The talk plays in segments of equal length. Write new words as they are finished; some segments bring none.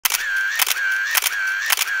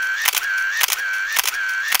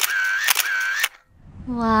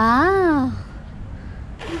Wow!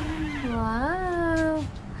 Wow!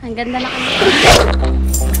 Ang ganda na kami.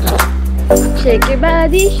 Shake your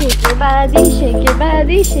body, shake your body, shake your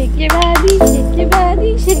body, shake your body, shake your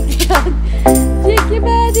body, shake your body, shake your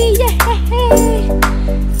body, yeah!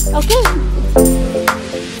 Okay.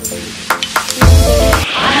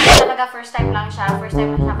 Talaga first time lang siya. First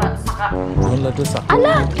time lang siya saka.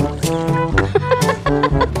 Ala!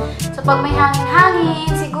 So pag may hangin-hangin,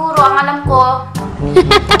 siguro ang alam ko.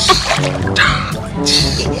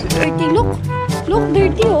 Dirty, look. Look,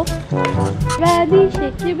 dirty, oh. Body,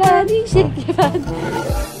 shake your body, shake your body.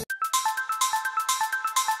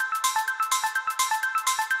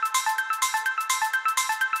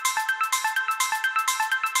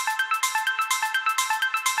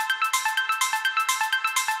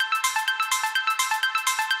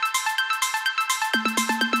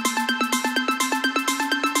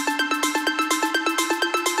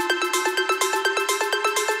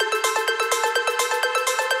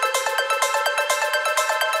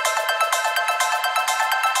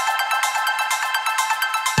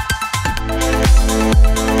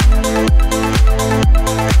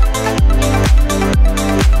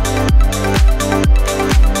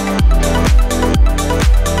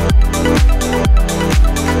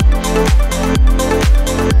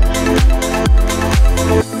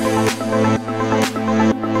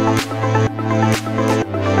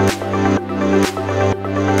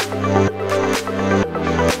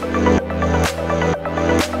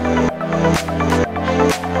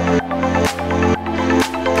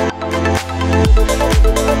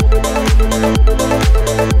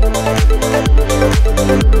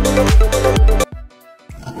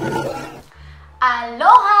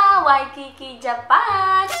 Aloha! Waikiki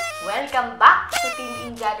Japan! Welcome back to Team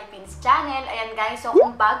Indialippines channel. Ayan guys, so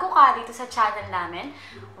kung bago ka dito sa channel namin,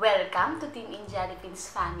 welcome to Team Indialippines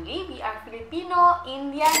family. We are Filipino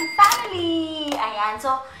Indian family! Ayan,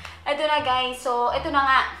 so ito na guys, so ito na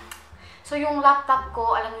nga. So yung laptop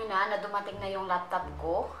ko, alam nyo na dumating na yung laptop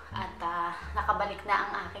ko at nakabalik na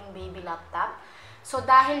ang aking baby laptop. So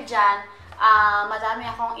dahil dyan, madami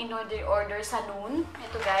akong in-order sa noon.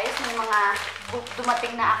 Ito guys, may mga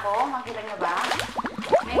dumating na ako. Makita nyo ba?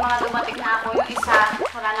 May mga dumating na ako. Yung isa,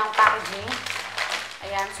 wala nang packaging.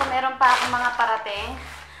 Ayan. So meron pa akong mga parating.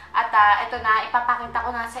 At ito na, ipapakita ko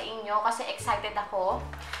na sa inyo kasi excited ako.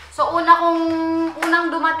 So unang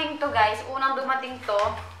dumating to guys. Unang dumating to.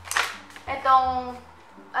 Itong,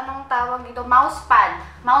 anong tawag dito? Mousepad.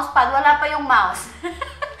 Mousepad. Wala pa yung mouse.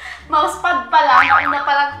 Mousepad pala,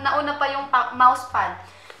 nauna pa yung mousepad.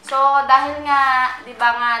 So, dahil nga, di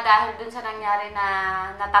ba nga, dahil dun sa nangyari na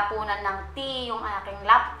natapunan ng tea yung aking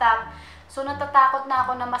laptop, so natatakot na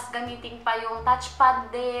ako na mas gamitin pa yung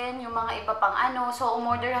touchpad din, yung mga iba pang ano. So,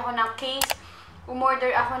 umorder ako ng case,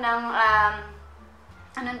 umorder ako ng,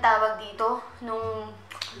 anong tawag dito,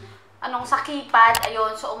 anong sa keypad,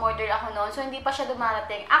 ayun, so umorder ako noon. So, hindi pa siya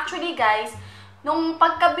dumarating. Actually, guys, nung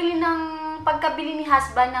pagkabili ni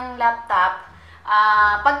husband ng laptop,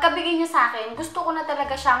 pagkabigay niya sa akin, gusto ko na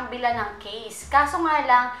talaga siyang bilan ng case. Kaso nga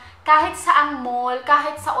lang, kahit sa ang mall,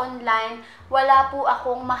 kahit sa online, wala po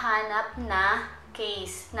akong mahanap na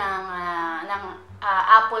case ng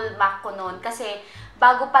Apple Mac ko noon. Kasi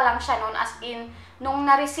bago pa lang siya noon, as in, nung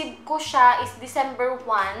na-receive ko siya is December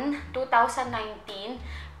 1, 2019.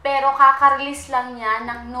 Pero kaka-release lang niya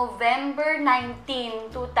ng November 19,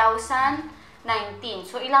 2019.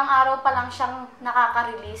 So, ilang araw pa lang siyang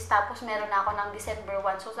nakaka-release. Tapos, meron na ako ng December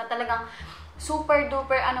 1. So, talagang super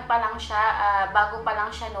duper ano pa lang siya. Bago pa lang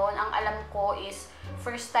siya noon. Ang alam ko is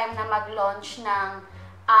first time na mag-launch ng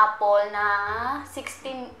Apple na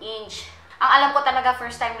 16-inch. Ang alam ko talaga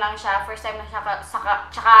first time lang siya. First time na siya.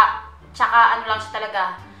 Tsaka ano lang siya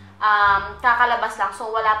talaga. Kakalabas lang. So,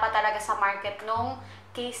 wala pa talaga sa market nung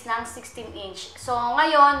case ng 16-inch. So,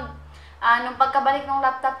 ngayon, nung pagkabalik ng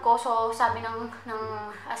laptop ko, so sabi ng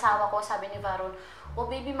asawa ko, sabi ni Varun,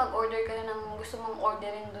 "Oh baby, mag-order ka na ng gusto mong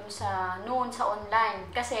orderin dun sa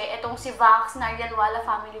online." Kasi etong si Vox, Naryanwala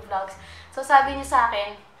Family Vlogs. So sabi niya sa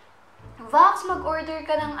akin, "Vox, mag-order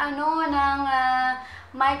ka ng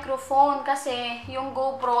microphone kasi yung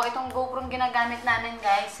GoPro, itong GoPro ginagamit namin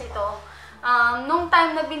guys, ito. Nung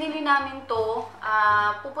time na binili namin to,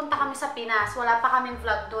 pupunta kami sa Pinas. Wala pa kaming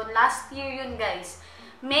vlog doon. Last year yun guys.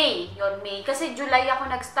 May. Kasi July ako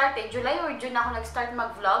nag-start eh. July or June ako nag-start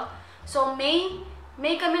mag-vlog. So, May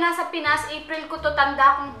kami nasa Pinas. April ko to tanda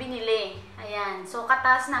akong binili. Ayan. So,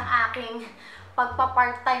 katas ng aking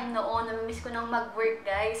pagpa-part-time noon. Namimiss ko nang mag-work,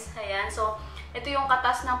 guys. Ayan. So, Ito yung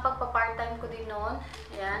katas ng pagpa-part-time ko din noon.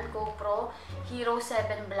 Ayan, GoPro Hero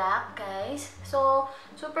 7 Black, guys. So,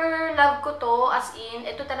 super love ko to. As in,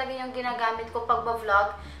 ito talaga yung ginagamit ko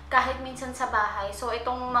pag-vlog kahit minsan sa bahay. So,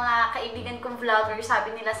 itong mga kaibigan kong vlogger,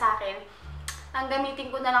 sabi nila sa akin, ang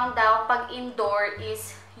gamitin ko na lang daw pag indoor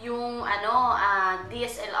is yung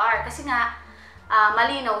DSLR. Kasi nga,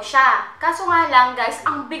 malinaw siya. Kaso nga lang, guys,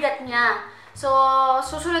 ang bigat niya. So,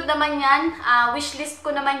 susunod naman yan, wishlist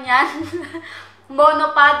ko naman yan,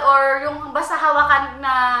 monopod or yung basta hawakan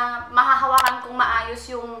na, mahahawakan kung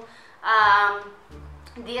maayos yung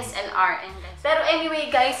DSLR. Pero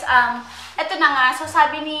anyway guys, eto na nga, so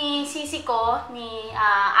sabi ni sisi ko, ni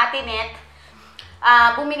Ate Net,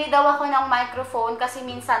 bumili daw ako ng microphone kasi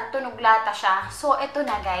minsan tunog lata siya. So, eto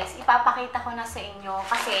na guys, ipapakita ko na sa inyo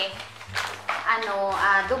kasi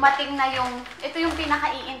dumating na yung, ito yung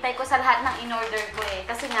pinaka-iintay ko sa lahat ng in-order ko eh.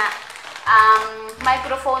 Kasi nga,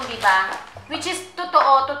 microphone, diba? Which is,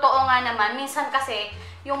 totoo nga naman. Minsan kasi,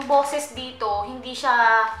 yung boses dito, hindi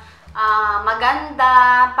siya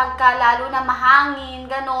maganda, pagka lalo na mahangin,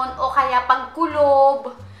 ganon, o kaya pagkulob,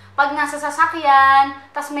 pag nasa sasakyan,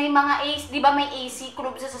 tas may mga AC, diba may AC,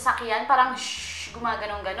 kulob sa sasakyan, parang shhh,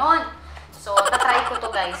 gumaganon-ganon. So, tatry ko to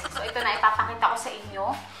guys. So, ito na, ipapakita ko sa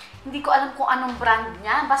inyo. Hindi ko alam kung anong brand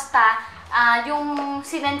niya. Basta, yung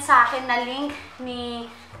sinend sa akin na link ni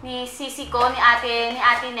sisi ko, ni ate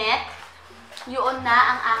Net, yun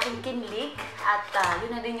na ang aking kinlik. At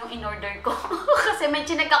yun na din yung in-order ko. Kasi may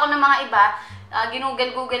chinek ako ng mga iba,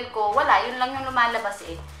 ginugel-google ko, wala, yun lang yung lumalabas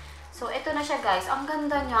eh. So, ito na siya guys. Ang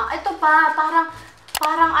ganda niya. Ito pa,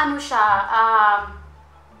 parang ano siya,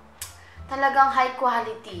 talagang high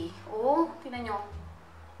quality. Oh, tingnan nyo.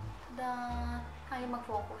 Ayaw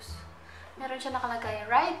mag-focus. Meron siya nakalagay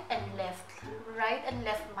right and left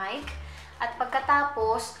mic. At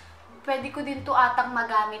pagkatapos, pwede ko din to atang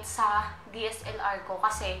magamit sa DSLR ko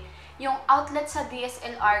kasi yung outlet sa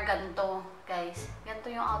DSLR ganito, guys.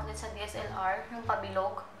 Ganito yung outlet sa DSLR, yung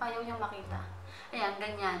pabilog. Ayaw nyo makita. Ayan,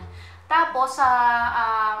 ganyan. Tapos sa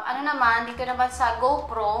naman, dito naman sa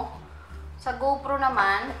GoPro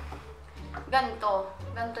naman, ganito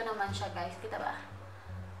naman siya, guys. Kita ba?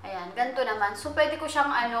 Ayan, ganito naman. So, pwede ko siyang,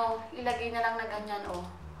 ilagay na lang na ganyan, oh.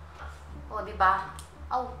 Oh, diba?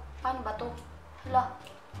 Oh, paano ba to? Hala.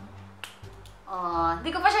 Oh, hindi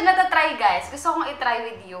ko pa siya natatry, guys. Gusto kong itry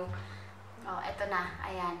with you. Oh, eto na.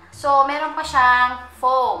 Ayan. So, meron pa siyang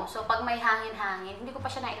foam. So, pag may hangin-hangin, hindi ko pa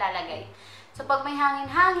siya na ilalagay. So, pag may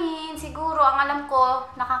hangin-hangin, siguro, ang alam ko,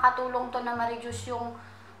 nakakatulong to na ma-reduce yung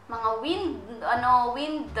mga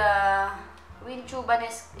wind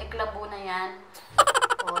tubanes eklabo na yan.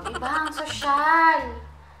 Oh, diba? Ang sosyal.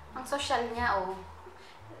 Ang sosyal niya, oh.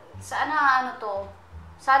 Sana,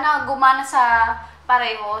 sana gumana sa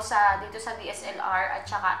pareho dito sa DSLR at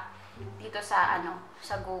saka dito sa,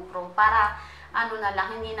 sa GoPro. Para, na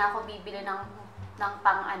lang, hindi na ako bibili ng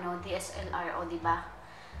pang, DSLR, oh, diba?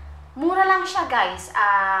 Mura lang siya, guys.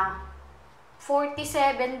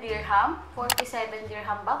 47 dirham. 47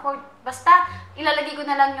 dirham ba? Basta, ilalagay ko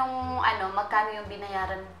na lang yung, magkano yung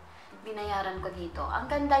binayaran ko dito. Ang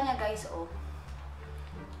ganda niya, guys, oh.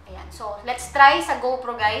 Ayan. So, let's try sa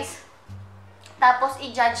GoPro, guys. Tapos,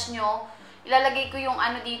 i-judge nyo. Ilalagay ko yung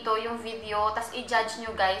dito, yung video. Tapos, i-judge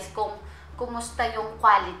nyo, guys, kung kumusta yung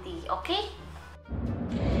quality. Okay?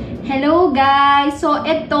 Hello, guys! So,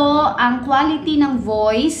 ito ang quality ng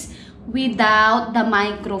voice without the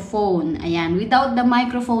microphone. Ayan, without the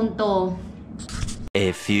microphone to. A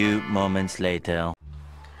few moments later.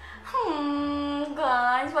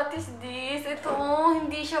 Guys, what is this? Ito,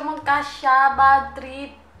 hindi siya magkasya. Bad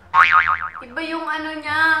trip. Iba yung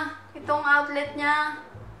niya. Itong outlet niya.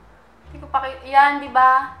 Hindi ko yan,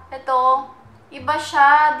 diba? Ito. Iba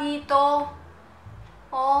siya dito.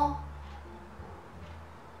 Oh.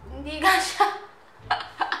 Hindi kasya.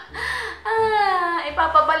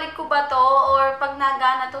 Ipapabalik ko ba to? Or pag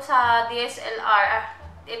nagana to sa DSLR,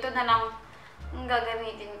 ito na lang ang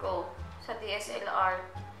gagamitin ko sa DSLR.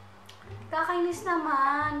 Kakainis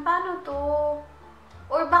naman. Paano to?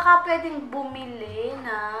 Or baka pwedeng bumili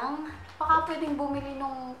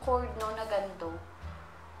ng cord, no, na ganito.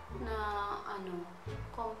 Na,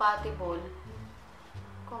 compatible.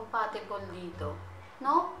 Compatible dito.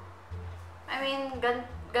 No? I mean,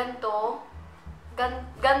 ganito.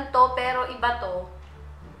 Ganito, pero iba to.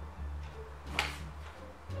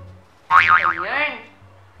 Ayan.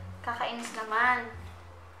 Kakainis naman.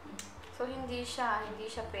 So, hindi siya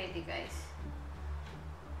pwede, guys.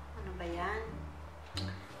 Ano ba yan?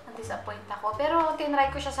 Na-disappoint ako. Pero,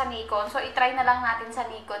 tinry ko siya sa Nikon. So, itry na lang natin sa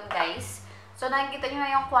Nikon, guys. So, nakikita nyo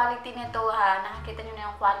na yung quality nito, ha? Nakikita nyo na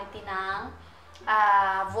yung quality ng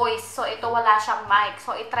voice. So, ito wala siyang mic.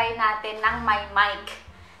 So, itry natin ng may mic.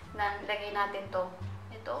 Lagay natin to.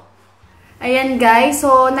 Ito. Ayan guys,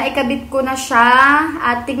 so naikabit ko na siya.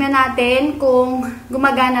 At tingnan natin kung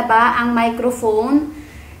gumagana ba ang microphone.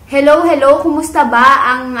 Hello, hello. Kumusta ba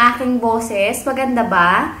ang aking boses? Maganda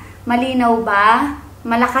ba? Malinaw ba?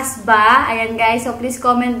 Malakas ba? Ayan guys, so please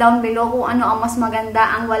comment down below kung ano ang mas maganda,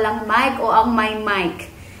 ang walang mic o ang may mic.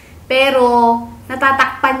 Pero,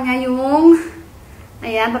 natatakpan niya yung...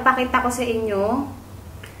 Ayan, papakita ko sa inyo.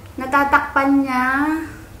 Natatakpan niya.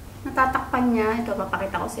 Ito,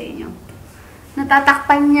 papakita ko sa inyo.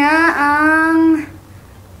 Natatakpan niya ang...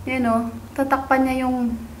 Yan o, tatakpan niya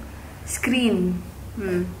yung screen.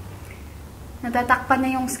 Natatakpan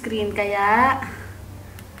niya yung screen, kaya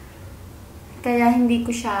hindi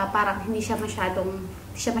ko siya, parang hindi siya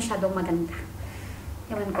masyadong maganda.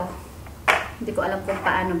 Ewan ko. Hindi ko alam kung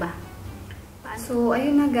paano ba. So,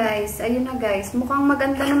 ayun na guys. Mukhang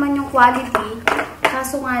maganda naman yung quality.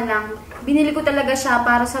 Kaso nga lang, binili ko talaga siya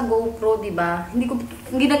para sa GoPro, diba?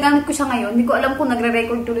 Hindi nagamit ko siya ngayon. Hindi ko alam kung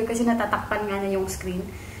nagre-record tuloy kasi natatakpan nga na yung screen.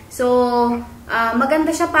 So,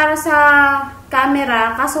 maganda siya para sa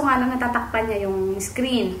camera. Kaso nga lang natatakpan niya yung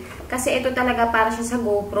screen. Kasi ito talaga para siya sa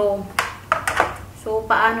GoPro. So,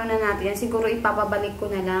 paano na natin yan? Siguro ipapabalik ko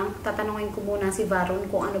na lang. Tatanungin ko muna si Varun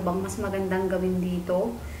kung ano bang mas magandang gawin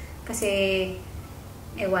dito. Kasi,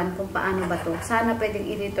 ewan kung paano ba to. Sana pwedeng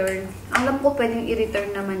i-return. Alam ko pwedeng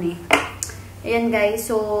i-return naman eh. Ayan guys.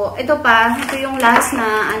 So, ito pa. Ito yung last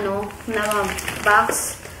na, na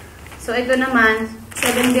box. So, ito naman.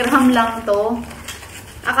 7 dirham lang to.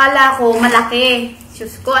 Akala ko malaki.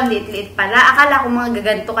 Diyos ko, ang liit-liit pala. Akala ko mga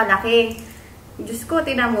gaganto kalaki. Diyos ko,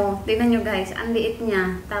 tinan mo. Tinan nyo guys. Ang liit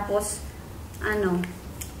niya. Tapos,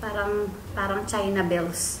 parang China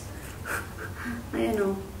bells. Ayan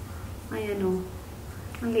o. Ayan o.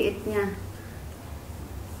 Ang liit niya.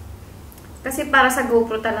 Kasi para sa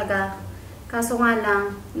GoPro talaga. Kaso nga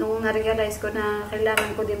lang, nung na-realize ko na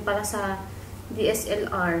kailangan ko din pala sa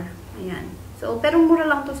DSLR. Ayan. So, pero mura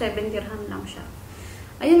lang to. 7 dirham lang siya.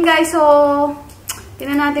 Ayun guys. So,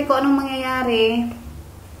 tingnan natin kung anong mangyayari.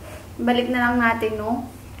 Balik na lang natin, no?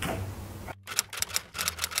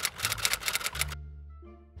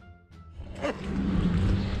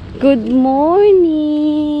 Good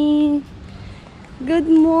morning! Good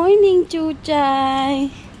morning, Chuchay!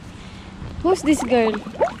 Who's this girl?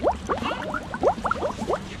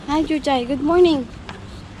 Hi, Chuchay. Good morning.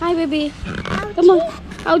 Hi, baby. Come on.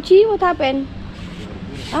 Ouchie, what happened?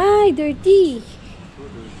 Ay, dirty.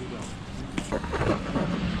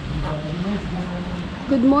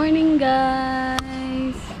 Good morning,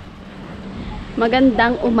 guys.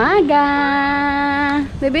 Magandang umaga.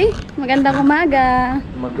 Baby, magandang umaga.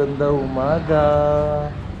 Magandang umaga.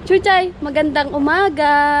 Chuchay, magandang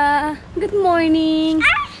umaga. Good morning.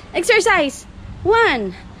 Exercise.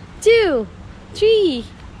 1, 2, 3,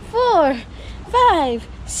 4, 5,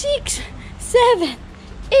 6, 7,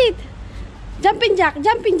 8. Jumping jack,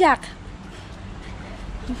 jumping jack.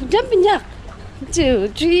 Jumping jack. 2,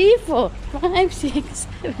 3, 4, 5, 6,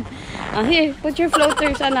 7. Here, put your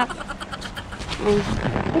floaters, anak.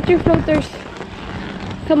 Put your floaters.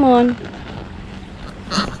 Come on.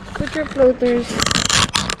 Put your floaters.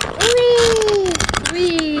 Wee!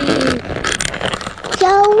 Wee!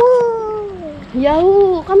 Yahoo!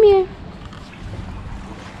 Yahoo! Come here.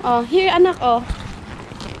 Oh, here, anak, oh.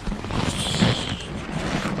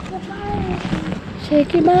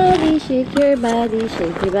 Shake your body, shake your body,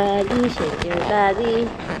 shake your body, shake your body.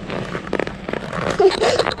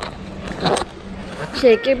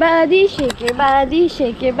 Shake your body, shake your body,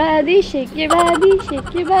 shake your body, shake your body,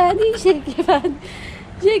 shake your body, shake your body,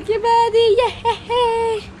 shake your body, yeah!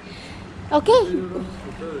 Okay.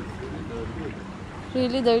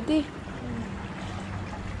 Really dirty?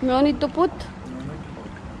 No need to put?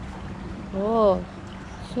 Oh.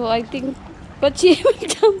 So I think, but she will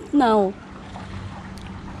jump now.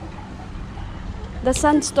 The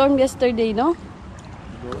sandstorm yesterday, no?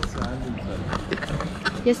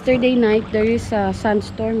 Yesterday night, there is a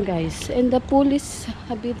sandstorm, guys. And the pool is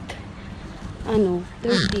a bit,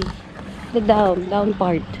 dirty. The down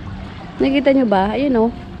part. Nakita nyo ba? Ayun,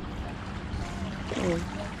 oh. Oh.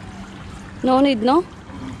 No need, no?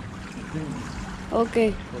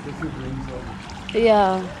 Okay.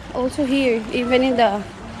 Yeah. Also here, even in the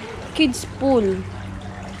kids pool.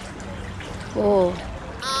 Oh.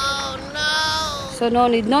 So no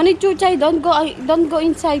need, Chuchay. Don't go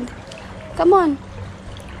inside. Come on,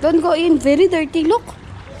 don't go in. Very dirty. Look,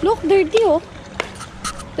 dirty, oh.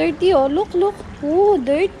 Dirty, oh. Look. Oh,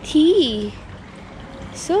 dirty.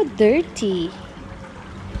 So dirty.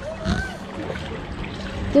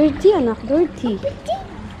 Dirty, anak. Dirty.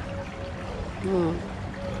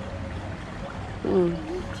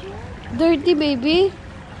 Dirty, baby.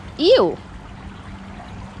 Ew.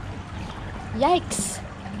 Yikes.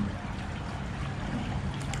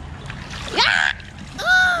 Ah!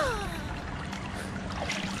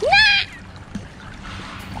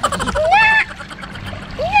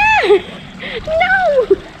 No!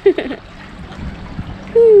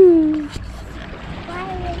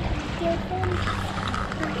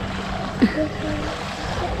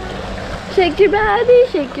 Shake your body,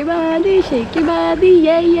 shake your body, shake your body,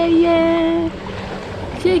 yeah, yeah, yeah.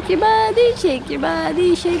 Shake your body, shake your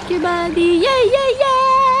body, shake your body, yeah, yeah,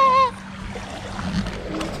 yeah.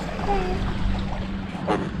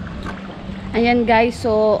 Ayan guys,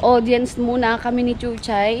 so audience muna kami ni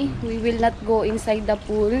Chuchay. We will not go inside the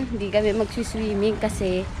pool. Hindi kami magsiswimming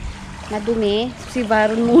kasi madumi. Si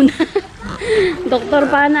Varun muna. Doctor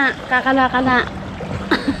Pana Kakana.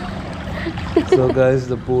 So guys,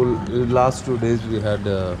 the pool, last 2 days we had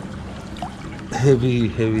a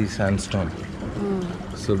heavy sandstorm.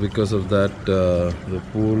 So because of that, the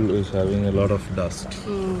pool is having a lot of dust.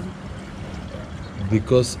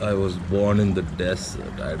 Because I was born in the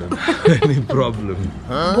desert, I don't have any problem.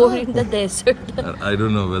 Born in the desert. I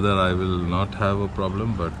don't know whether I will not have a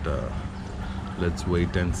problem, but let's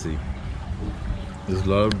wait and see. There's a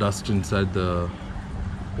lot of dust inside the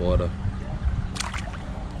water.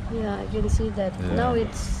 Yeah, I can see that. Yeah. Now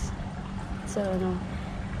it's no.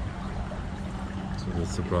 So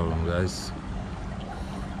that's the problem, guys.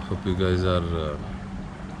 Hope you guys are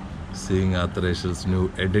seeing Interracial's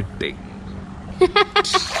new editing.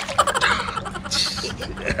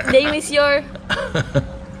 Name is your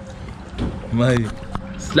My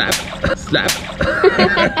slap. slaps.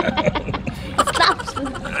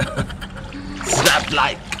 Slap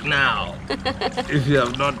like now. If you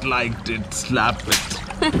have not liked it, slap it.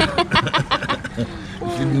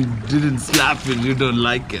 If you didn't slap it, you don't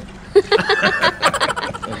like it.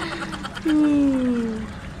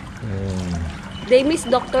 They miss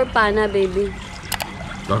Doctor Pana, baby.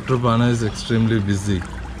 Dr. Pana is extremely busy.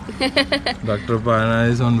 Dr. Pana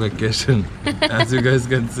is on vacation. As you guys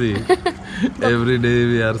can see. Every day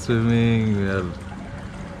we are swimming, we are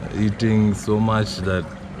eating so much that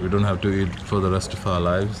we don't have to eat for the rest of our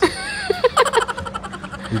lives.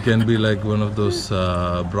 We can be like one of those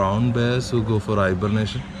brown bears who go for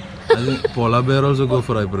hibernation. I think polar bear also go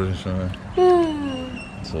for hibernation. Right?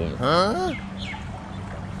 So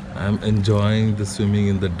I'm enjoying the swimming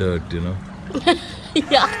in the dirt, you know.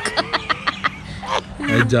 Yuck.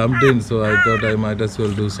 I jumped in, so I thought I might as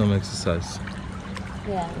well do some exercise.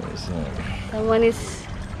 Yeah. So, Someone is...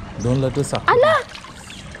 don't let us suck. Ala!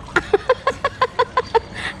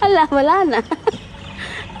 Ala, wala na.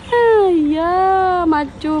 Ay, yeah,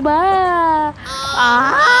 macho ba?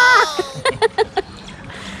 Ah!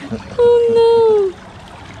 Oh no.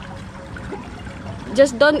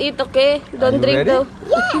 Just don't eat, okay? Don't drink though.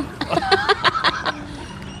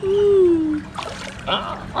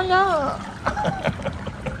 Oh no!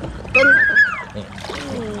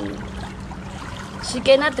 She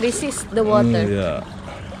cannot resist the water. Yeah.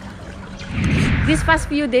 These past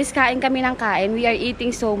few days, kain kami ng kain. We are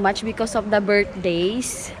eating so much because of the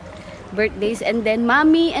birthdays. And then,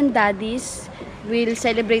 mommy and daddies will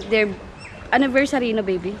celebrate their anniversary, no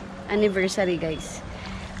baby? Anniversary, guys.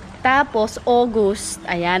 Tapos, August.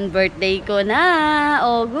 Ayan, birthday ko na.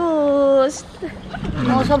 August.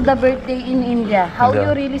 Most of the birthday in India. How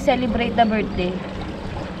Yeah. you really celebrate the birthday?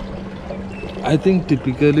 I think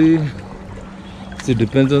typically, it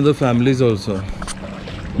depends on the families also.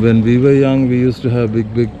 When we were young, we used to have big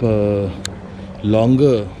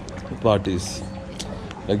longer parties.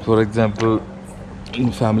 Like for example,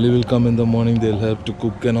 family will come in the morning, they'll help to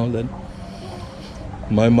cook and all that.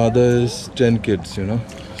 My mother is 10 kids, you know.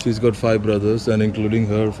 She's got 5 brothers and including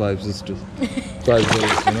her 5 sisters. 5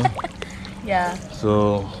 girls, you know. Yeah.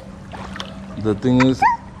 So the thing is,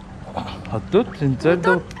 Hatut inside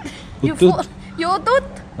the You Hatut. toot?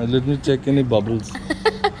 Let me check any bubbles.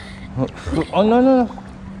 Oh no.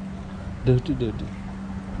 Dirty.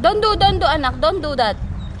 Don't do, anak. Don't do that.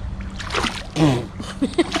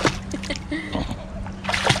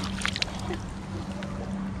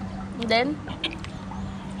 Then?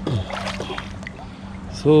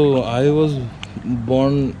 So I was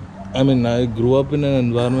born, I grew up in an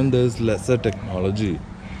environment there's lesser technology,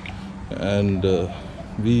 and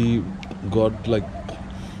we got like,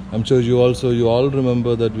 I'm sure you all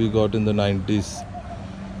remember that we got in the 90s,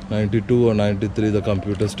 92 or 93 the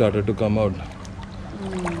computer started to come out.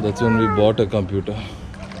 That's when we bought a computer.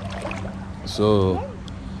 So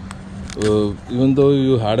even though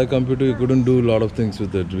you had a computer, you couldn't do a lot of things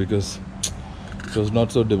with it because it was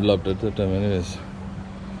not so developed at the time anyways.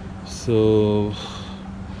 So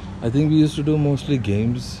I think we used to do mostly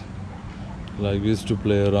games, like we used to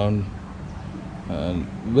play around and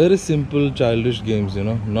very simple childish games, you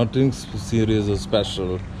know, nothing serious or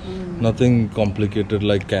special, nothing complicated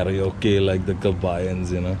like karaoke like the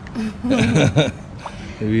Kabayans, you know.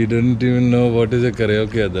 We didn't even know what is a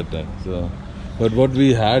karaoke at that time. So, but what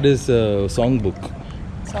we had is a songbook.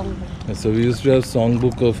 Songbook. So we used to have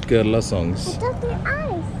songbook of Kerala songs.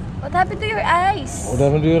 What happened to your eyes? What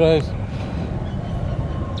happened to your eyes?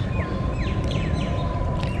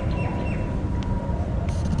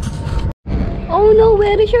 Oh no,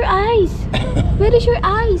 where is your eyes? Where is your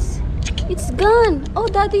eyes? It's gone. Oh,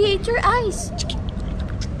 Daddy ate your eyes.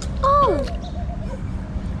 Oh.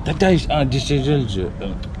 That is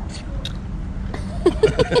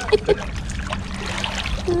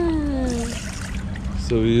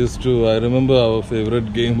So we used to, I remember our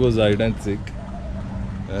favorite game was hide and seek,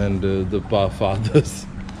 and the fathers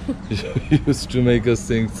used to make us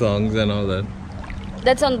sing songs and all that.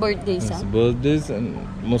 That's on birthdays, Yes, huh? birthdays and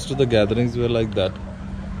most of the gatherings were like that.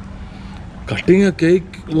 Cutting a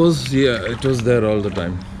cake was, yeah, it was there all the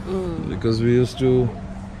time because we used to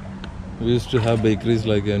have bakeries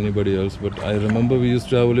like anybody else, but I remember we used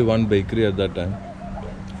to have only one bakery at that time.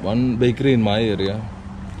 One bakery in my area.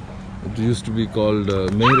 It used to be called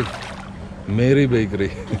Mary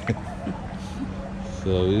Bakery.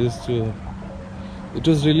 So we used to. It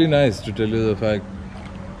was really nice, to tell you the fact.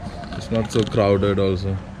 It's not so crowded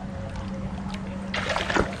also.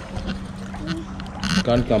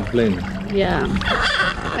 Can't complain. Yeah.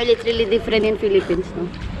 Well, it's really different in Philippines, no?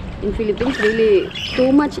 In Philippines, really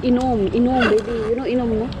too much inom, baby. You know inom,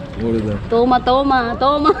 no? What is that?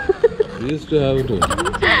 Toma. We used to have it.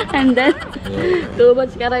 And then, too much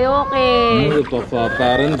karaoke. No, the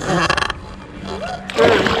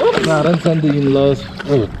parents and the in-laws,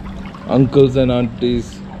 uncles and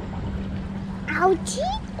aunties.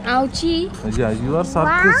 Ouchie. Yeah, you are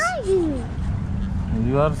circus.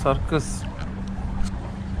 You are circus.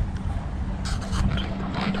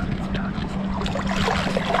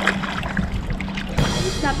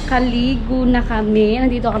 Nakaligo na kami.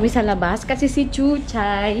 Nandito kami sa labas kasi si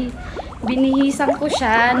Chuchay, binihisan ko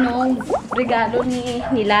siya nung regalo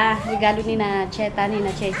nila. Regalo ni na Cheta, ni na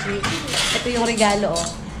Chechi. Ito yung regalo, oh.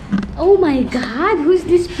 Oh my God! Who's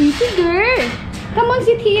this pretty girl? Come on,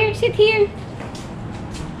 sit here. Sit here.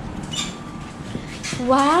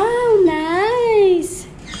 Wow! Nice!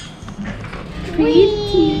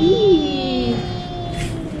 Pretty!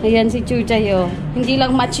 Ayan si Chuchay, oh. Hindi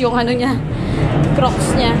lang match yung ano niya,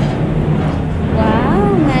 Crocs niya.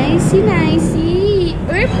 Wow! Nicey!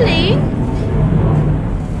 Airplane?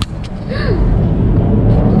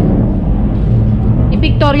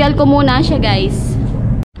 I-pictorial ko muna siya, guys.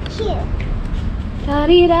 Here. Hi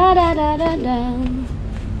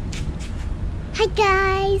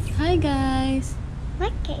guys! Hi, guys!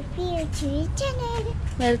 Welcome to the channel.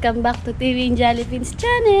 Welcome back to TV Indialippines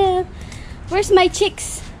channel. Where's my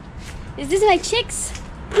chicks? Is this my chicks?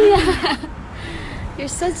 Yeah. You're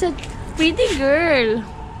such a pretty girl.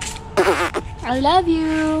 I love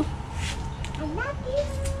you. I love you.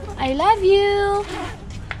 I love you.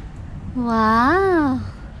 Wow.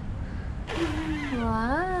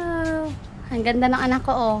 Wow. Ang ganda ng anak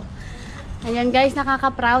ko, oh. Ayan guys,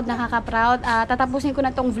 nakaka-proud. Tatapusin ko na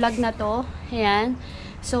tong vlog na to. Ayan.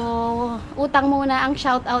 So, utang muna ang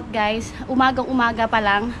shoutout guys. Umagang-umaga pa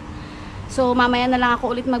lang. So, mamaya na lang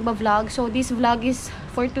ako ulit magba-vlog. So, this vlog is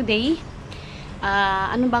for today.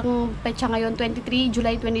 Ano bang petsa ngayon?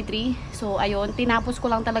 July 23. So, ayun. Tinapos ko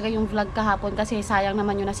lang talaga yung vlog kahapon kasi sayang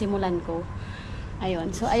naman yung nasimulan ko. Ayun.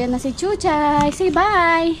 So, ayun na si Chuchay. Say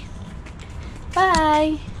bye!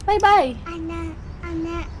 Bye! Bye-bye!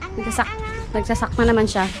 Nagsasakma naman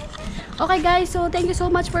siya. Okay guys, so thank you so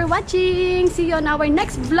much for watching. See you on our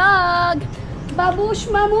next vlog. Babush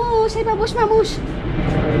mamush! Say babush mamush!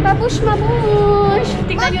 Babush mamush!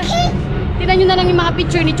 Tingnan nyo na lang yung mga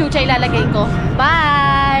picture ni Chuchay ilalagay ko.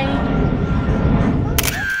 Bye!